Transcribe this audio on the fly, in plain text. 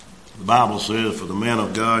The Bible says, for the man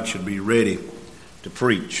of God should be ready to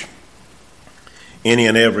preach any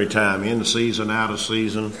and every time, in season, out of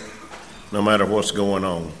season, no matter what's going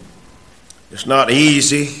on. It's not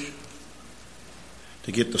easy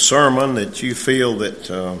to get the sermon that you feel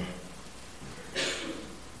that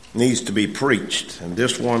needs to be preached. And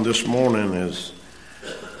this one this morning is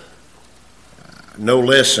no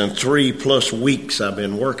less than 3+ weeks I've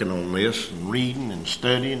been working on this and reading and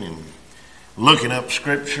studying and looking up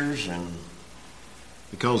scriptures, and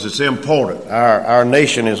because it's important. Our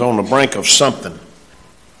nation is on the brink of something.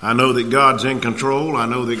 I know that God's in control. I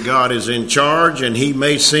know that God is in charge, and He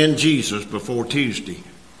may send Jesus before Tuesday.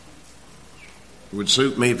 It would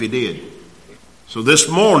suit me if He did. So this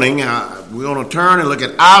morning, we're going to turn and look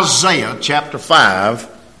at Isaiah chapter 5,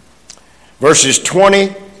 verses 20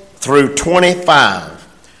 through 25.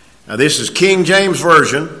 Now this is King James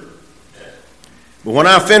Version. But when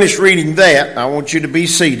I finish reading that, I want you to be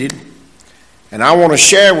seated, and I want to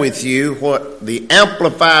share with you what the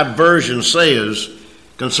Amplified Version says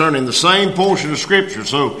concerning the same portion of Scripture.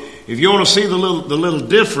 So if you want to see the little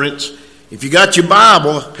difference, if you got your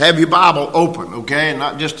Bible, have your Bible open, okay? And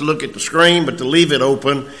not just to look at the screen, but to leave it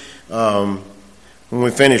open when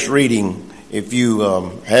we finish reading. If you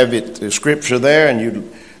have the Scripture there, and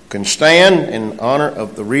you can stand in honor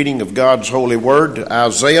of the reading of God's holy word to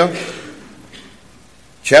Isaiah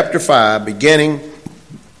chapter 5, beginning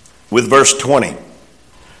with verse 20.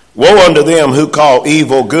 Woe unto them who call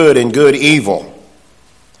evil good and good evil,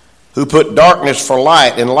 who put darkness for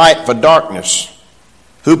light and light for darkness,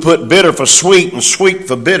 who put bitter for sweet and sweet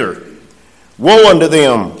for bitter. Woe unto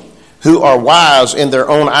them who are wise in their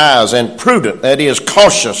own eyes and prudent, that is,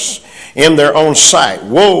 cautious in their own sight.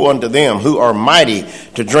 Woe unto them who are mighty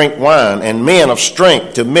to drink wine and men of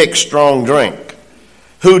strength to mix strong drink,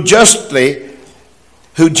 who justify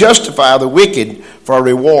the wicked for a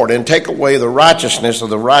reward and take away the righteousness of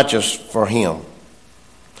the righteous for him.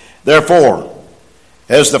 Therefore,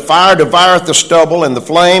 as the fire devoureth the stubble and the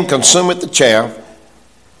flame consumeth the chaff,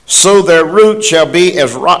 so their root shall be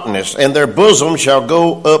as rottenness, and their bosom shall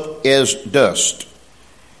go up as dust,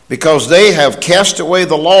 because they have cast away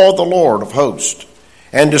the law of the Lord of hosts,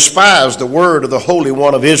 and despised the word of the Holy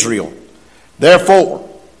One of Israel. Therefore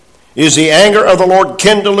is the anger of the Lord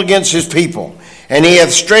kindled against his people, and he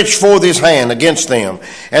hath stretched forth his hand against them,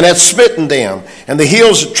 and hath smitten them, and the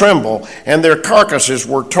hills tremble, and their carcasses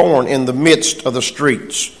were torn in the midst of the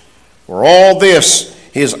streets. For all this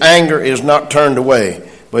his anger is not turned away,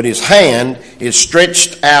 but his hand is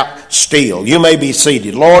stretched out still. You may be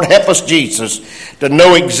seated. Lord, help us, Jesus, to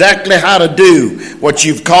know exactly how to do what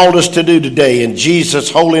you've called us to do today. In Jesus'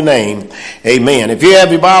 holy name, amen. If you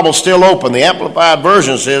have your Bible still open, the Amplified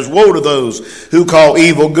Version says, woe to those who call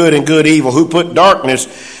evil good and good evil, who put darkness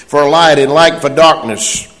for light and light for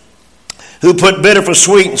darkness, who put bitter for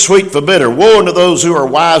sweet and sweet for bitter. Woe unto those who are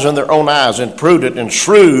wise in their own eyes and prudent and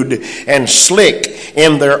shrewd and slick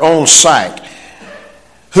in their own sight.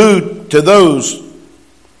 Woe to those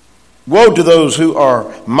who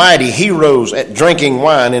are mighty heroes at drinking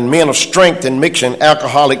wine and men of strength in mixing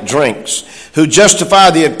alcoholic drinks, who justify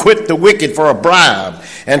the acquit the wicked for a bribe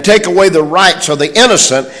and take away the rights of the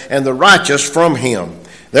innocent and the righteous from him.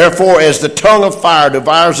 Therefore, as the tongue of fire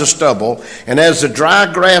devours the stubble, and as the dry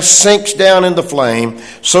grass sinks down in the flame,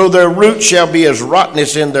 so their root shall be as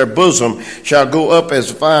rottenness, in their bosom shall go up as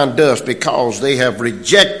fine dust, because they have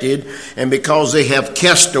rejected and because they have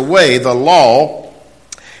cast away the law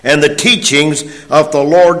and the teachings of the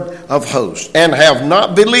Lord of hosts, and have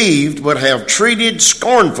not believed, but have treated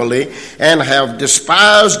scornfully, and have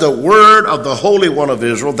despised the word of the Holy One of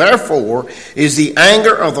Israel. Therefore is the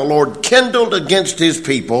anger of the Lord kindled against his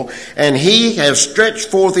people, and he has stretched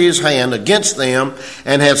forth his hand against them,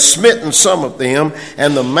 and hath smitten some of them,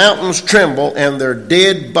 and the mountains tremble, and their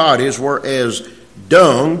dead bodies were as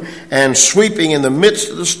dung, and sweeping in the midst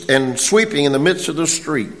of the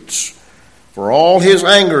streets. For all his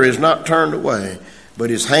anger is not turned away, but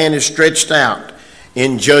his hand is stretched out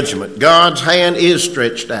in judgment. God's hand is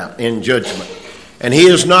stretched out in judgment. And he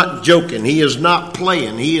is not joking. He is not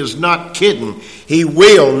playing. He is not kidding. He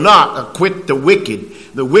will not acquit the wicked.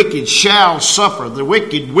 The wicked shall suffer. The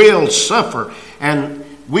wicked will suffer. And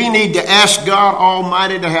we need to ask God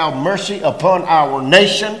Almighty to have mercy upon our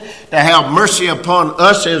nation, to have mercy upon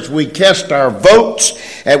us as we cast our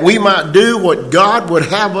votes, that we might do what God would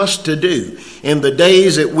have us to do in the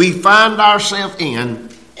days that we find ourselves in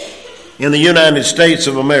the United States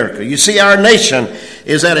of America. You see, our nation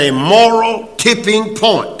is at a moral tipping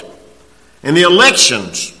point, and the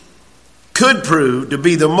elections could prove to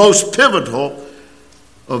be the most pivotal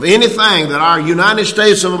of anything that our United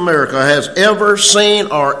States of America has ever seen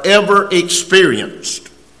or ever experienced.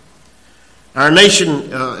 Our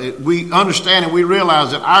nation, we understand and we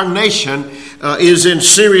realize that our nation is in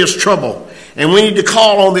serious trouble. And we need to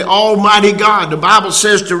call on the Almighty God. The Bible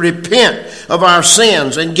says to repent of our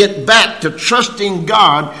sins and get back to trusting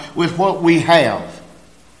God with what we have.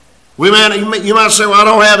 You might say, well, I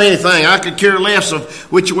don't have anything. I could care less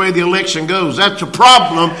of which way the election goes. That's a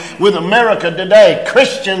problem with America today.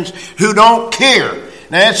 Christians who don't care.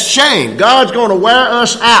 Now, that's a shame. God's going to wear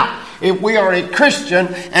us out if we are a Christian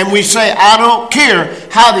and we say, I don't care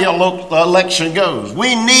how the election goes.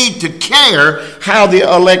 We need to care how the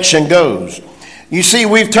election goes. You see,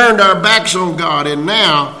 we've turned our backs on God, and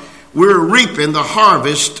now we're reaping the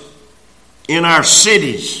harvest in our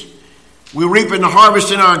cities. We're reaping the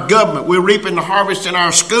harvest in our government. We're reaping the harvest in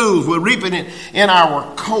our schools. We're reaping it in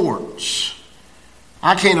our courts.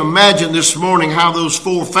 I can't imagine this morning how those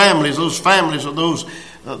families of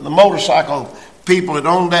the motorcycle people that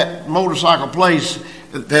own that motorcycle place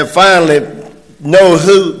have finally know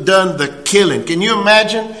who done the killing. Can you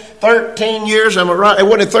imagine 13 years? Am I right?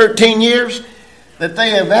 What, 13 years? That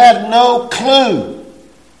they have had no clue.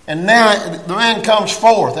 And now the man comes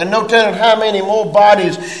forth, and no telling how many more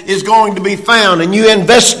bodies is going to be found. And you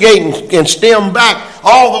investigate and stem back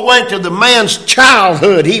all the way to the man's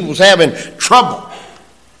childhood. He was having trouble.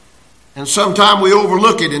 And sometimes we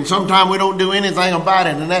overlook it, and sometimes we don't do anything about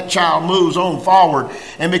it. And that child moves on forward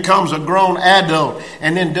and becomes a grown adult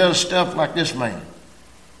and then does stuff like this man.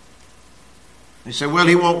 They say, well,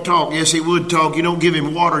 he won't talk. Yes, he would talk. You don't give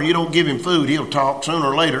him water, you don't give him food, he'll talk sooner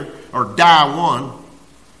or later, or die one.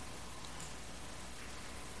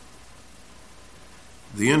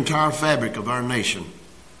 The entire fabric of our nation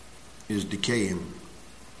is decaying.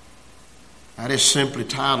 I just simply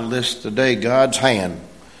titled this today, God's Hand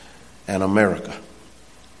and America.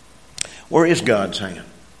 Where is God's hand?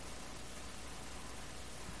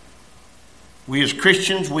 We as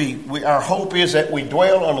Christians, our hope is that we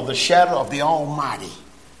dwell under the shadow of the Almighty.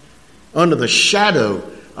 Under the shadow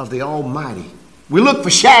of the Almighty. We look for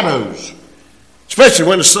shadows. Especially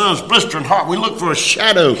when the sun's blistering hot, we look for a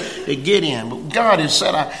shadow to get in. But God has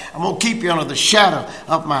said, I'm going to keep you under the shadow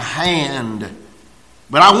of my hand.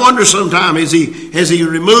 But I wonder sometimes, has he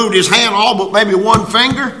removed his hand all but maybe one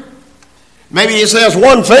finger? Maybe he says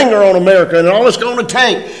one finger on America, and all it's going to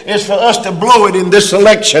take is for us to blow it in this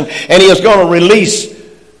election, and he is going to release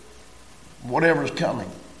whatever is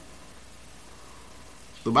coming.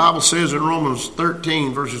 The Bible says in Romans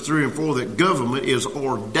 13, verses 3 and 4, that government is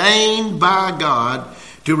ordained by God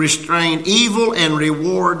to restrain evil and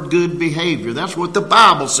reward good behavior. That's what the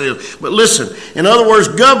Bible says. But listen, in other words,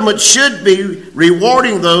 government should be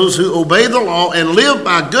rewarding those who obey the law and live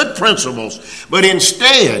by good principles. But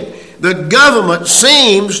instead, the government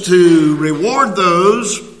seems to reward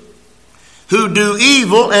those who do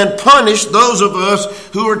evil and punish those of us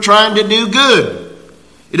who are trying to do good.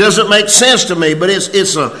 It doesn't make sense to me, but it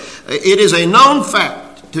is a known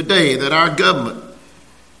fact today that our government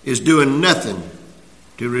is doing nothing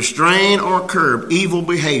to restrain or curb evil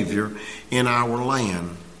behavior in our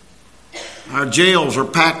land. Our jails are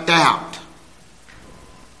packed out,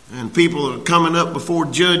 and people are coming up before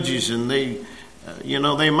judges, and they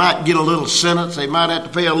might get a little sentence. They might have to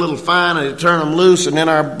pay a little fine, and they turn them loose, and then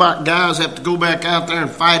our guys have to go back out there and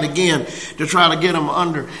fight again to try to get them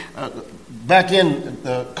back in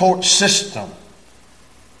the court system.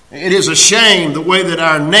 It is a shame the way that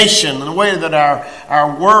our nation and the way that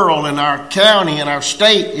our world and our county and our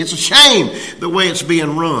state, it's a shame the way it's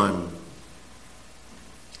being run.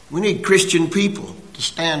 We need Christian people to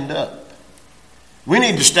stand up. We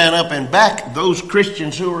need to stand up and back those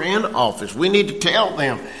Christians who are in office. We need to tell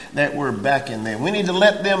them that we're backing them. We need to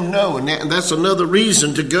let them know, and that's another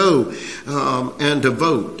reason to go and to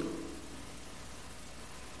vote.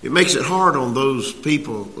 It makes it hard on those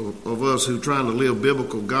people of us who are trying to live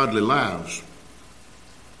biblical, godly lives.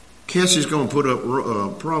 Cassie's going to put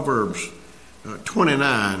up Proverbs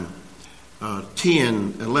 29,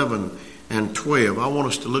 10, 11, and 12. I want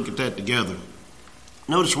us to look at that together.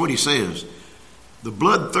 Notice what he says. The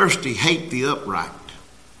bloodthirsty hate the upright,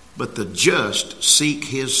 but the just seek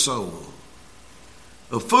his soul.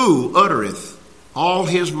 A fool uttereth all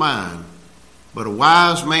his mind, but a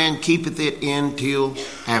wise man keepeth it in till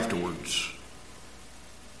afterwards.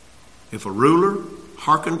 If a ruler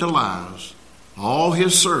hearken to lies, all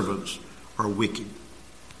his servants are wicked.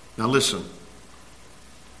 Now listen.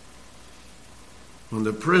 When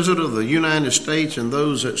the President of the United States and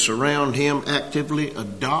those that surround him actively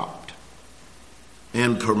adopt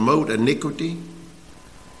and promote iniquity,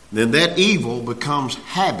 then that evil becomes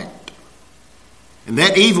habit. And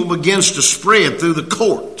that evil begins to spread through the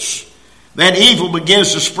courts. That evil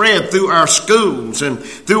begins to spread through our schools and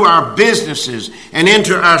through our businesses and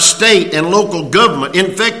into our state and local government,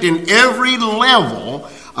 infecting every level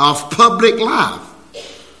of public life.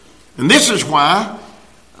 And this is why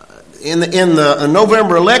in the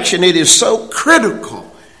November election it is so critical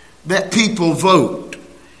that people vote.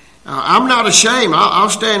 I'm not ashamed. I'll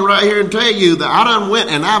stand right here and tell you that I done went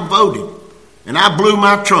and I voted. And I blew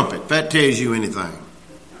my trumpet, if that tells you anything.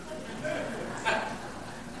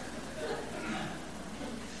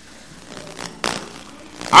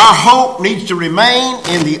 Our hope needs to remain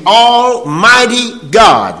in the Almighty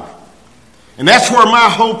God. And that's where my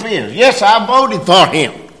hope is. Yes, I voted for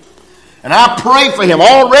him. And I pray for him,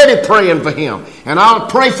 already praying for him. And I'll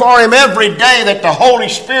pray for him every day that the Holy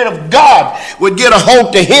Spirit of God would get a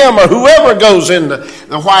hold to him or whoever goes in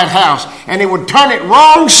the White House. And he would turn it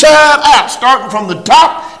wrong side out, starting from the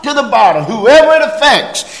top to the bottom, whoever it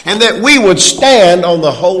affects. And that we would stand on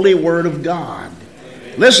the holy word of God.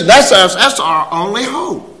 Listen, that's us. That's our only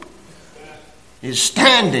hope, is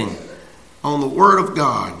standing on the word of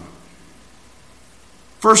God.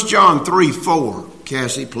 1 John 3:4.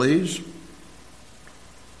 Cassie, please.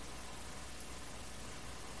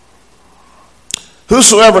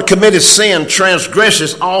 Whosoever committeth sin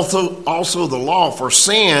transgresses also the law, for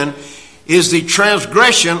sin is the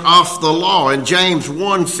transgression of the law. In James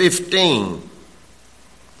 1:15.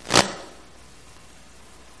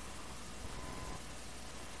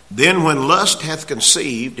 Then when lust hath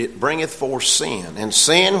conceived, it bringeth forth sin. And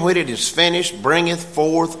sin, when it is finished, bringeth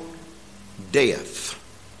forth death.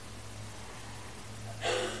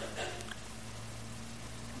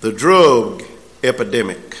 The drug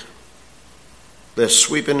epidemic that's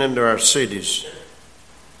sweeping into our cities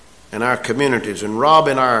and our communities and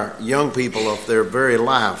robbing our young people of their very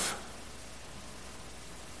life.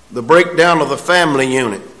 The breakdown of the family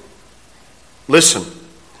unit. Listen,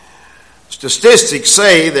 statistics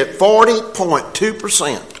say that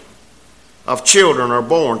 40.2% of children are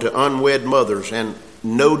born to unwed mothers and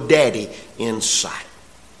no daddy in sight.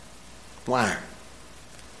 Why?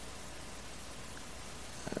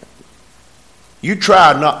 You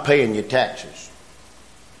try not paying your taxes.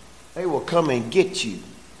 They will come and get you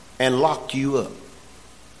and lock you up.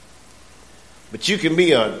 But you can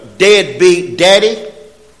be a deadbeat daddy,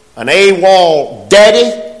 an AWOL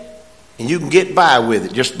daddy, and you can get by with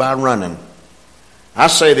it just by running. I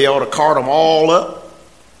say they ought to cart them all up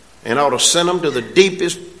and ought to send them to the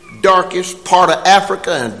deepest, darkest part of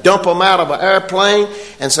Africa and dump them out of an airplane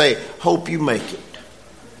and say, hope you make it.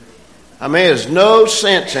 I mean, there's no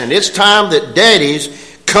sense in it. It's time that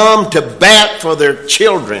daddies come to bat for their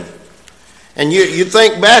children. And you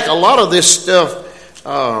think back, a lot of this stuff,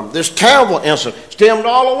 this terrible incident, stemmed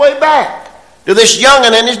all the way back to this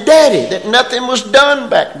young'un and his daddy, that nothing was done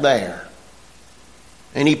back there.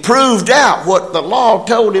 And he proved out what the law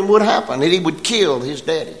told him would happen, that he would kill his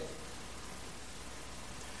daddy.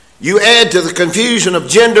 You add to the confusion of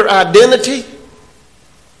gender identity,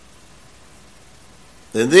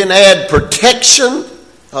 and then add protection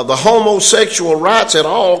of the homosexual rights at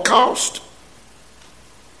all cost,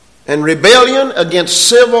 and rebellion against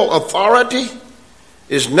civil authority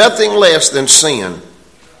is nothing less than sin.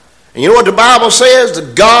 And you know what the Bible says?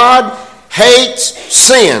 That God hates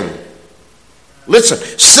sin. Listen,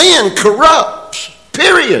 sin corrupts,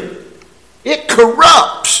 period. It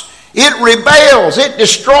corrupts. It rebels. It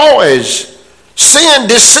destroys. Sin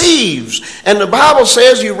deceives. And the Bible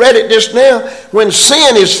says, you read it just now, when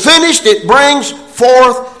sin is finished, it brings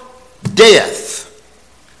forth death.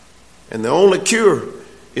 And the only cure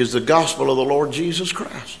is the gospel of the Lord Jesus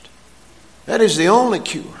Christ. That is the only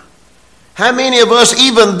cure. How many of us,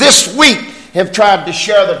 even this week, have tried to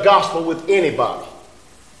share the gospel with anybody?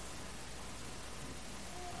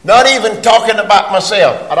 Not even talking about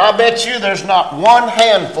myself. But I bet you there's not one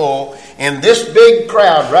handful in this big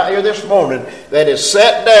crowd right here this morning that has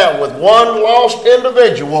sat down with one lost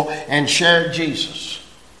individual and shared Jesus.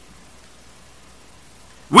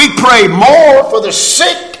 We pray more for the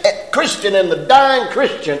sick Christian and the dying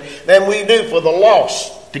Christian than we do for the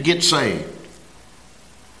lost to get saved.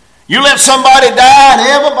 You let somebody die and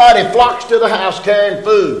everybody flocks to the house carrying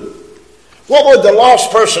food. What would the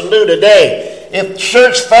lost person do today if the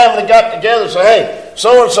church family got together and said, hey,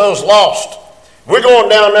 so-and-so's lost. We're going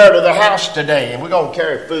down there to the house today and we're going to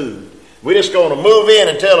carry food. We're just going to move in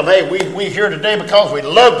and tell them, hey, we're here today because we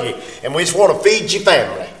love you and we just want to feed your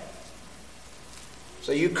family.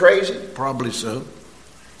 So you crazy? Probably so.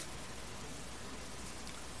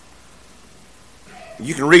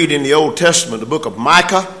 You can read in the Old Testament, the book of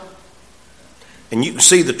Micah, And you can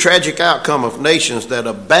see the tragic outcome of nations that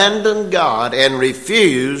abandon God and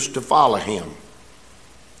refuse to follow him.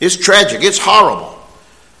 It's tragic. It's horrible.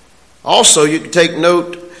 Also, you can take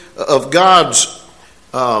note of God's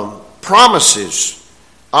promises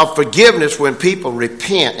of forgiveness when people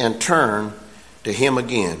repent and turn to him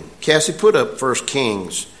again. Cassie, put up 1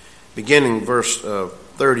 Kings, beginning verse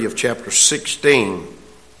 30 of chapter 16.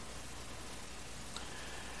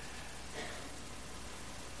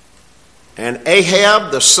 And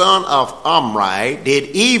Ahab, the son of Omri,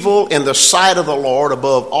 did evil in the sight of the Lord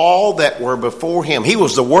above all that were before him. He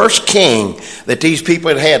was the worst king that these people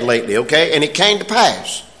had had lately, okay? And it came to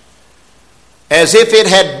pass, as if it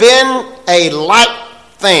had been a light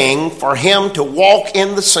thing for him to walk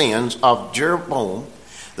in the sins of Jeroboam,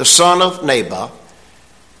 the son of Nebat,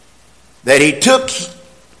 that he took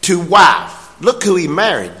to wife. Look who he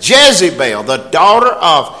married. Jezebel, the daughter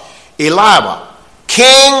of Eliab,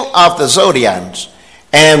 king of the Zidonians,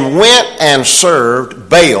 and went and served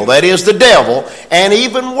Baal, that is the devil, and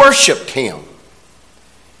even worshipped him.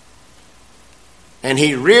 And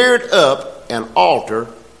he reared up an altar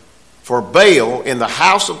for Baal in the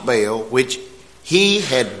house of Baal, which he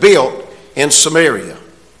had built in Samaria.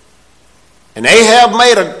 And Ahab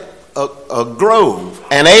made a grove,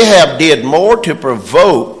 and Ahab did more to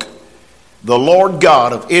provoke the Lord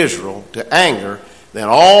God of Israel to anger than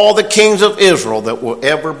all the kings of Israel that were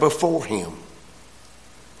ever before him.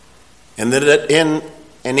 And that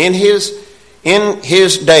in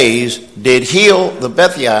his days did heal the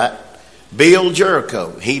Bethiite, build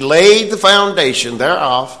Jericho. He laid the foundation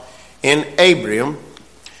thereof in Abiram,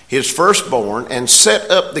 his firstborn, and set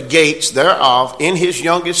up the gates thereof in his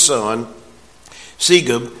youngest son,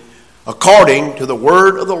 Segub, according to the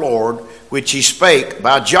word of the Lord, which he spake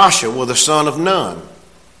by Joshua the son of Nun.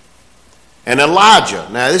 And Elijah,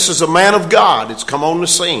 now this is a man of God that's come on the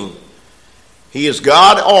scene. He is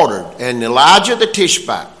God ordered. And Elijah the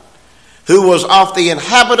Tishbite, who was of the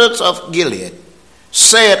inhabitants of Gilead,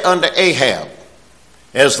 said unto Ahab,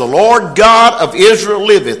 as the Lord God of Israel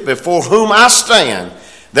liveth, before whom I stand,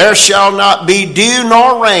 there shall not be dew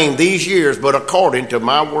nor rain these years, but according to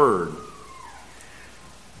my word.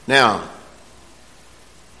 Now,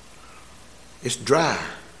 it's dry.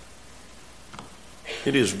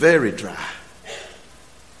 It is very dry.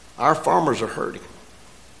 Our farmers are hurting.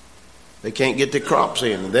 They can't get their crops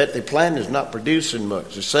in. That they plant is not producing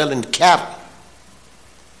much. They're selling cattle.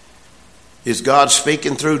 Is God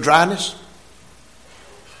speaking through dryness?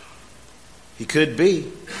 He could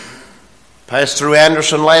be. Passed through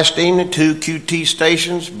Anderson last evening, 2 QT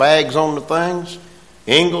stations, bags on the things.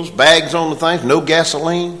 Ingalls, bags on the things, no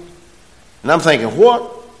gasoline. And I'm thinking,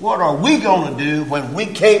 what are we going to do when we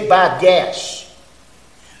can't buy gas?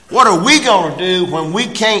 What are we going to do when we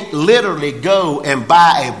can't literally go and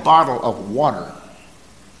buy a bottle of water?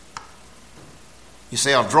 You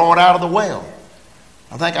say, I'll draw it out of the well.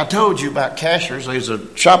 I think I told you about Cashers. There's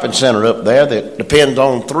a shopping center up there that depends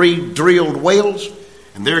on 3 drilled wells,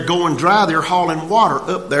 and they're going dry. They're hauling water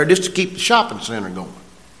up there just to keep the shopping center going.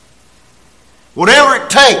 Whatever it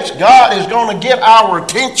takes, God is going to get our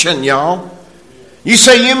attention, y'all. You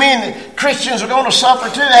say, you mean that Christians are going to suffer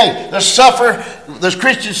too? Hey, the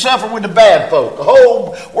Christians suffer with the bad folk. The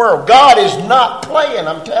whole world. God is not playing,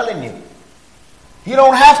 I'm telling you. You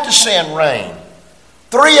don't have to send rain.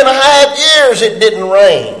 3.5 years it didn't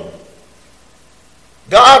rain.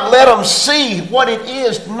 God let them see what it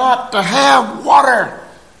is not to have water.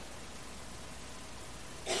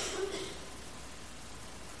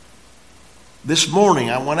 This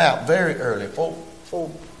morning I went out very early,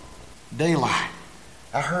 full daylight.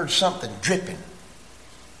 I heard something dripping.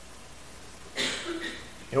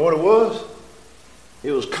 You know what it was?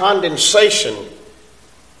 It was condensation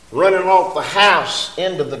running off the house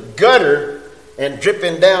into the gutter and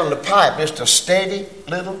dripping down the pipe. Just a steady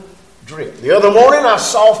little drip. The other morning I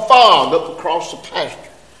saw fog up across the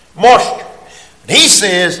pasture. Moisture. He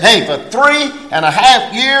says, hey, for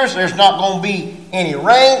 3.5 years there's not going to be any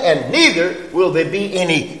rain, and neither will there be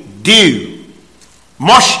any dew.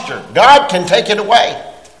 Moisture. God can take it away.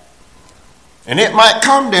 And it might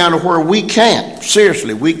come down to where we can't.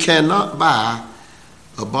 Seriously, we cannot buy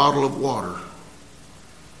a bottle of water.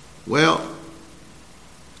 Well,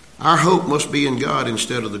 our hope must be in God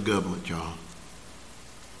instead of the government, y'all.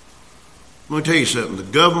 Let me tell you something. The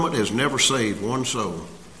government has never saved one soul.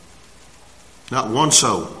 Not one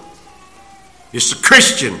soul. It's the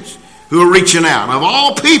Christians who are reaching out. And of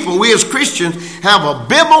all people, we as Christians have a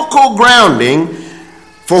biblical grounding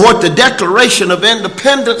for what the Declaration of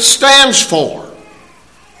Independence stands for.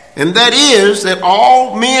 And that is that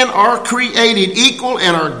all men are created equal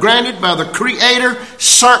and are granted by the Creator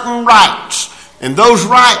certain rights. And those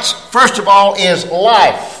rights, first of all, is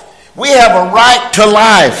life. We have a right to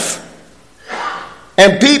life.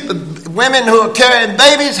 And women who are carrying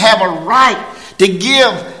babies have a right to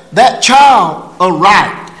give that child a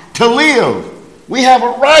right to live. We have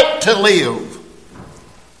a right to live.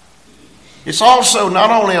 It's also not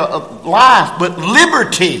only a life, but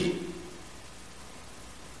liberty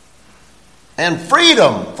and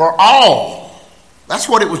freedom for all. That's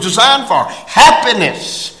what it was designed for.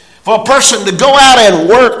 Happiness for a person to go out and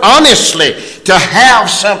work honestly, to have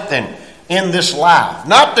something in this life.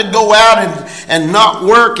 Not to go out and not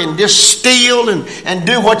work and just steal and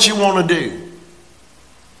do what you want to do.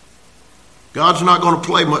 God's not going to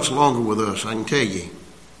play much longer with us, I can tell you.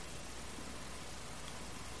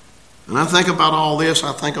 And I think about all this,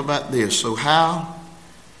 I think about this. So how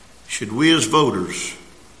should we as voters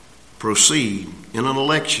proceed in an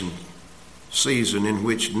election season in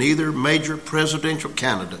which neither major presidential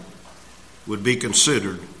candidate would be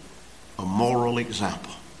considered a moral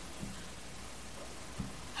example?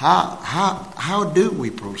 How do we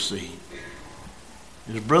proceed?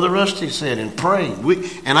 As Brother Rusty said, in praying,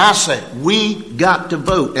 and I say, we got to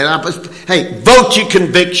vote. And vote your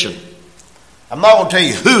conviction. I'm not going to tell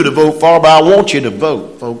you who to vote for, but I want you to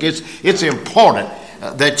vote, folks. It's important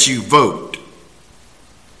that you vote.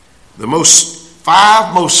 The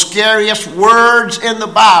five most scariest words in the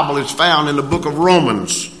Bible is found in the book of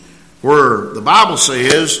Romans, where the Bible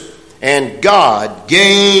says, and God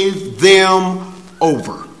gave them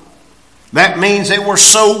over. That means they were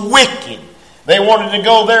so wicked. They wanted to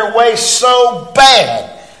go their way so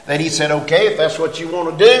bad that he said, okay, if that's what you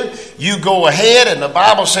want to do, you go ahead. And the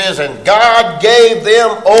Bible says, and God gave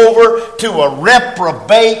them over to a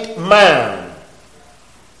reprobate mind,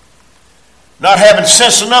 not having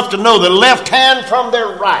sense enough to know the left hand from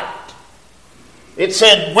their right. It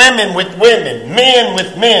said women with women, men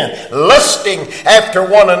with men, lusting after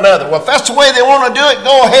one another. Well, if that's the way they want to do it,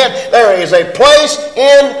 go ahead. There is a place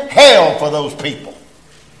in hell for those people.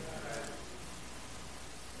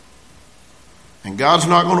 And God's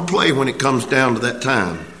not going to play when it comes down to that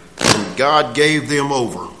time. And God gave them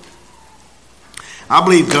over. I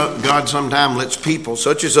believe God sometimes lets people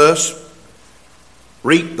such as us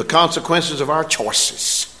reap the consequences of our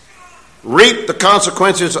choices. Reap the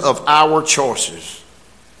consequences of our choices.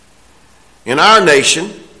 In our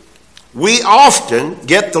nation, we often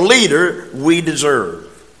get the leader we deserve.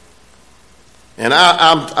 And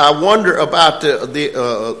I wonder about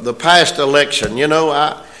the past election. You know,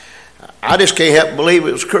 I just can't help but believe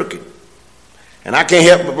it was crooked. And I can't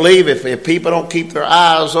help but believe if people don't keep their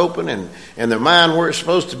eyes open and their mind where it's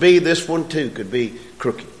supposed to be, this one too could be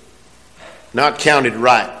crooked. Not counted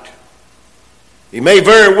right. It may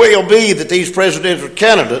very well be that these presidential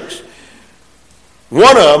candidates,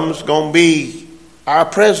 one of them's going to be our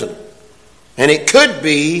president. And it could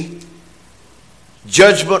be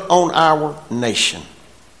judgment on our nation.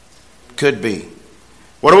 Could be.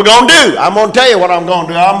 What are we going to do? I'm going to tell you what I'm going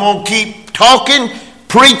to do. I'm going to keep talking,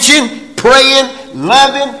 preaching, praying,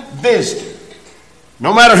 loving, visiting.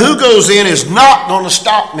 No matter who goes in is not going to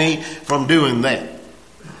stop me from doing that.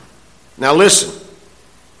 Now listen.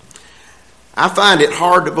 I find it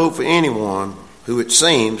hard to vote for anyone who it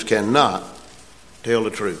seems cannot tell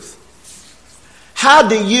the truth. How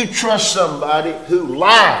do you trust somebody who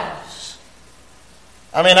lies?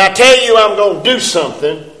 I mean, I tell you I'm going to do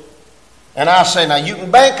something, and I say, now you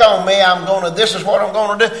can bank on me, this is what I'm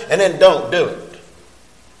going to do, and then don't do it.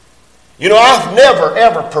 You know, I've never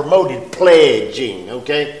ever promoted pledging,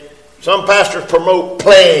 okay? Some pastors promote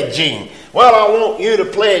pledging. Well, I want you to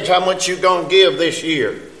pledge how much you're going to give this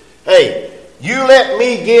year. Hey, you let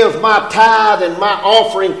me give my tithe and my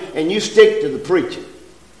offering, and you stick to the preaching.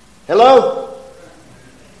 Hello?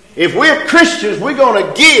 If we're Christians, we're going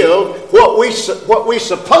to give what we're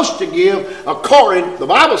supposed to give according, the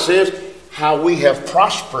Bible says, how we have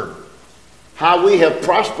prospered. How we have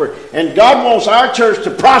prospered. And God wants our church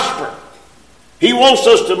to prosper. He wants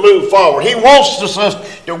us to move forward. He wants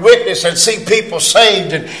us to witness and see people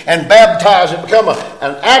saved and baptized and become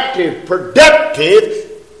an active, productive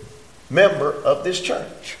member of this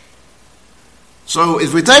church. So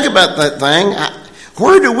as we think about that thing,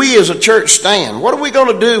 where do we as a church stand? What are we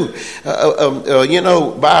going to do,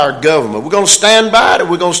 by our government? We're going to stand by it, or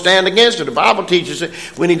we're going to stand against it. The Bible teaches that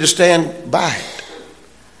we need to stand by it.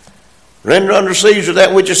 Render unto Caesar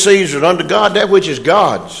that which is Caesar's, and unto God that which is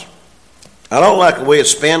God's. I don't like the way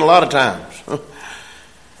it's spent a lot of times.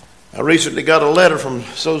 I recently got a letter from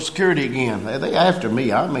Social Security again. They're after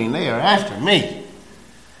me. I mean, they are after me.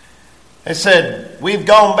 They said, we've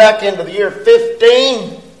gone back into the year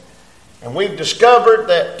 15, and we've discovered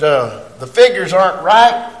that the figures aren't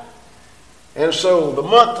right. And so the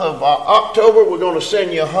month of October, we're going to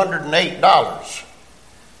send you $108.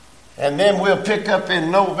 And then we'll pick up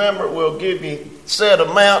in November, we'll give you set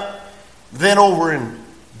amount. Then over in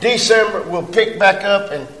December, we'll pick back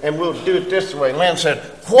up and we'll do it this way. Lynn said,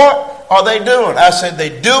 what are they doing? I said,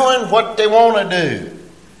 they're doing what they want to do.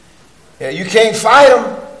 Yeah, you can't fight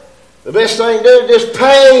them. The best thing to do is just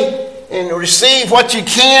pay and receive what you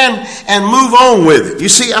can and move on with it. You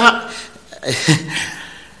see, how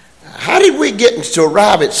did we get to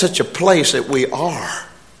arrive at such a place that we are?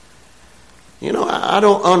 You know, I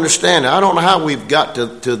don't understand it. I don't know how we've got to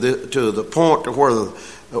the point to where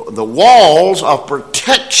the walls of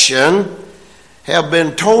protection have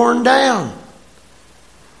been torn down.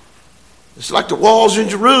 It's like the walls in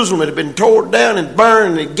Jerusalem had been torn down and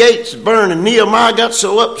burned, and the gates burned, and Nehemiah got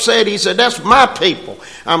so upset, he said, that's my people.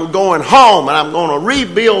 I'm going home, and I'm going to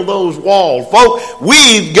rebuild those walls. Folks,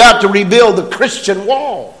 we've got to rebuild the Christian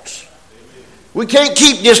walls. We can't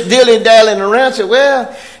keep just dilly-dallying around and say,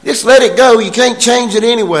 well, just let it go. You can't change it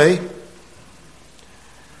anyway.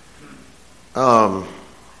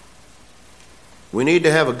 We need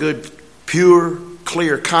to have a good, pure,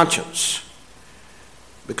 clear conscience,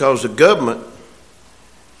 because the government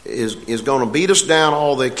is going to beat us down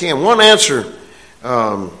all they can. One answer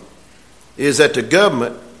is that the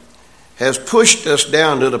government has pushed us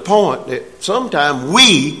down to the point that sometimes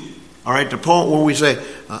we are at the point where we say,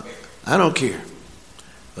 I don't care.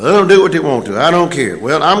 Let them do what they want to. I don't care.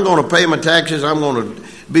 Well, I'm going to pay my taxes. I'm going to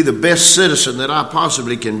be the best citizen that I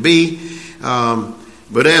possibly can be.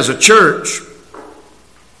 But as a church,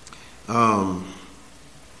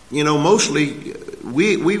 mostly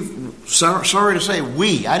we've, sorry to say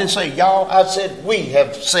we, I didn't say y'all, I said we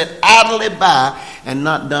have sat idly by and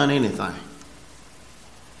not done anything.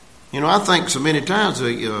 I think so many times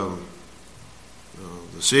the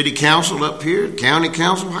city council up here, the county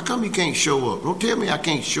council, how come you can't show up? Don't tell me I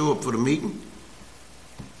can't show up for the meeting.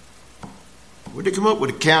 What did they come up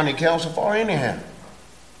with the county council for anyhow?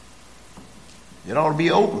 It ought to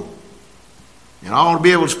be open. And I ought to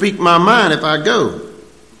be able to speak my mind if I go.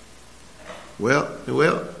 Well,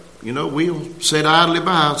 we'll sit idly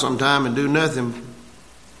by sometime and do nothing.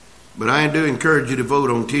 But I do encourage you to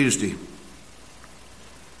vote on Tuesday.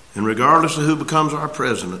 And regardless of who becomes our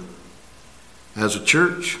president, as a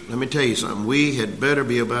church, let me tell you something. We had better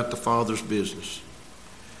be about the Father's business.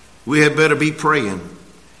 We had better be praying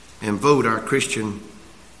and vote our Christian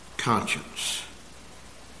conscience.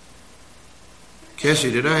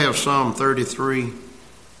 Cassie, did I have Psalm 33?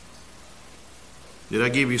 Did I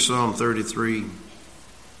give you Psalm 33?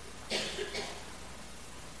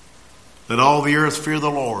 Let all the earth fear the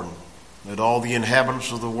Lord. Let all the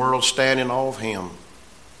inhabitants of the world stand in awe of him.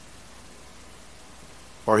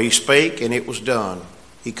 For he spake, and it was done.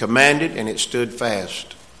 He commanded, and it stood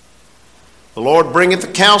fast. The Lord bringeth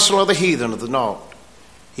the counsel of the heathen of the naught.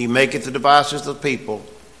 He maketh the devices of the people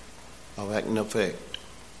of acting effect.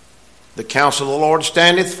 The counsel of the Lord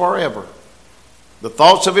standeth forever, the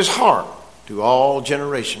thoughts of his heart to all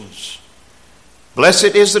generations.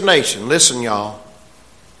 Blessed is the nation, listen y'all,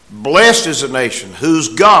 blessed is the nation whose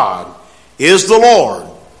God is the Lord,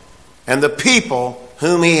 and the people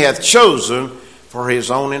whom he hath chosen for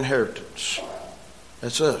his own inheritance.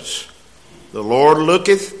 That's us. The Lord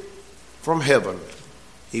looketh from heaven.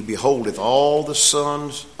 He beholdeth all the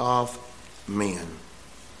sons of men.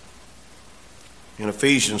 In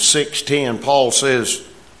Ephesians 6:10, Paul says,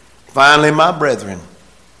 finally, my brethren,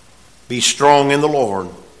 be strong in the Lord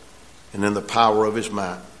and in the power of his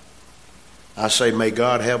might. I say, may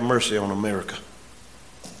God have mercy on America.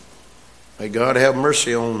 May God have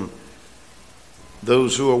mercy on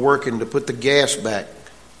those who are working to put the gas back.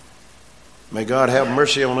 May God have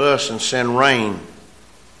mercy on us and send rain.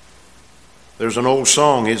 There's an old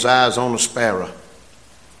song, His Eyes on a Sparrow.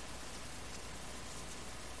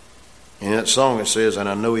 In that song it says, and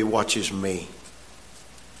I know he watches me.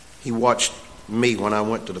 He watched me when I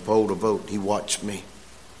went to the poll to vote. He watched me.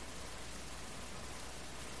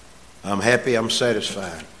 I'm happy, I'm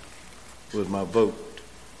satisfied with my vote.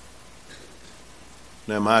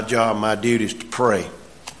 Now my job, my duty is to pray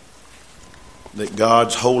that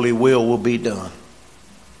God's holy will be done.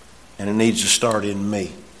 And it needs to start in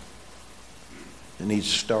me. It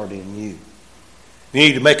needs to start in you. You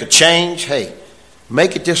need to make a change. Hey,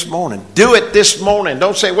 make it this morning. Do it this morning.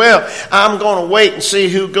 Don't say, well, I'm going to wait and see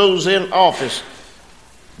who goes in office.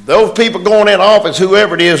 Those people going in office,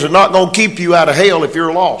 whoever it is not going to keep you out of hell if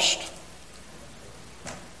you're lost.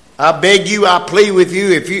 I beg you, I plead with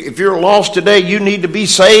you, if you're lost today, you need to be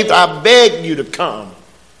saved, I beg you to come.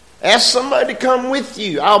 Ask somebody to come with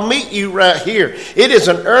you. I'll meet you right here. It is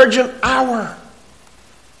an urgent hour.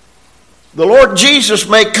 The Lord Jesus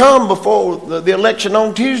may come before the election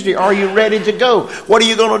on Tuesday. Are you ready to go? What are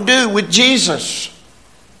you going to do with Jesus?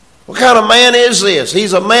 What kind of man is this?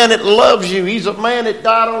 He's a man that loves you. He's a man that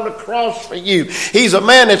died on the cross for you. He's a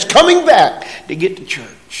man that's coming back to get to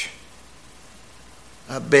church.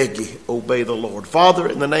 I beg you, obey the Lord. Father,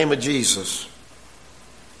 in the name of Jesus,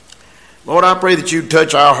 Lord, I pray that you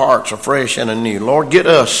touch our hearts afresh and anew. Lord, get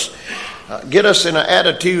us in an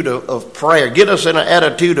attitude of prayer. Get us in an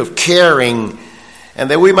attitude of caring, and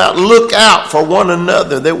that we might look out for one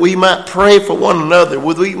another, that we might pray for one another,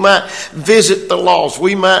 we might visit the lost,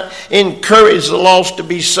 we might encourage the lost to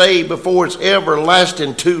be saved before it's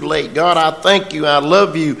everlasting too late. God, I thank you, I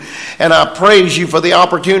love you, and I praise you for the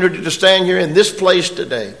opportunity to stand here in this place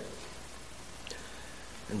today.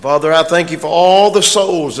 And Father, I thank you for all the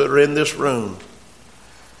souls that are in this room,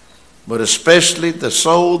 but especially the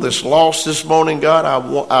soul that's lost this morning. God,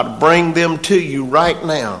 I bring them to you right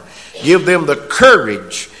now. Give them the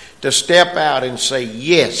courage to step out and say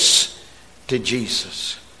yes to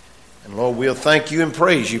Jesus. And Lord, we'll thank you and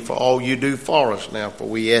praise you for all you do for us now, for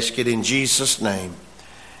we ask it in Jesus' name.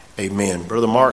 Amen. Brother Mark.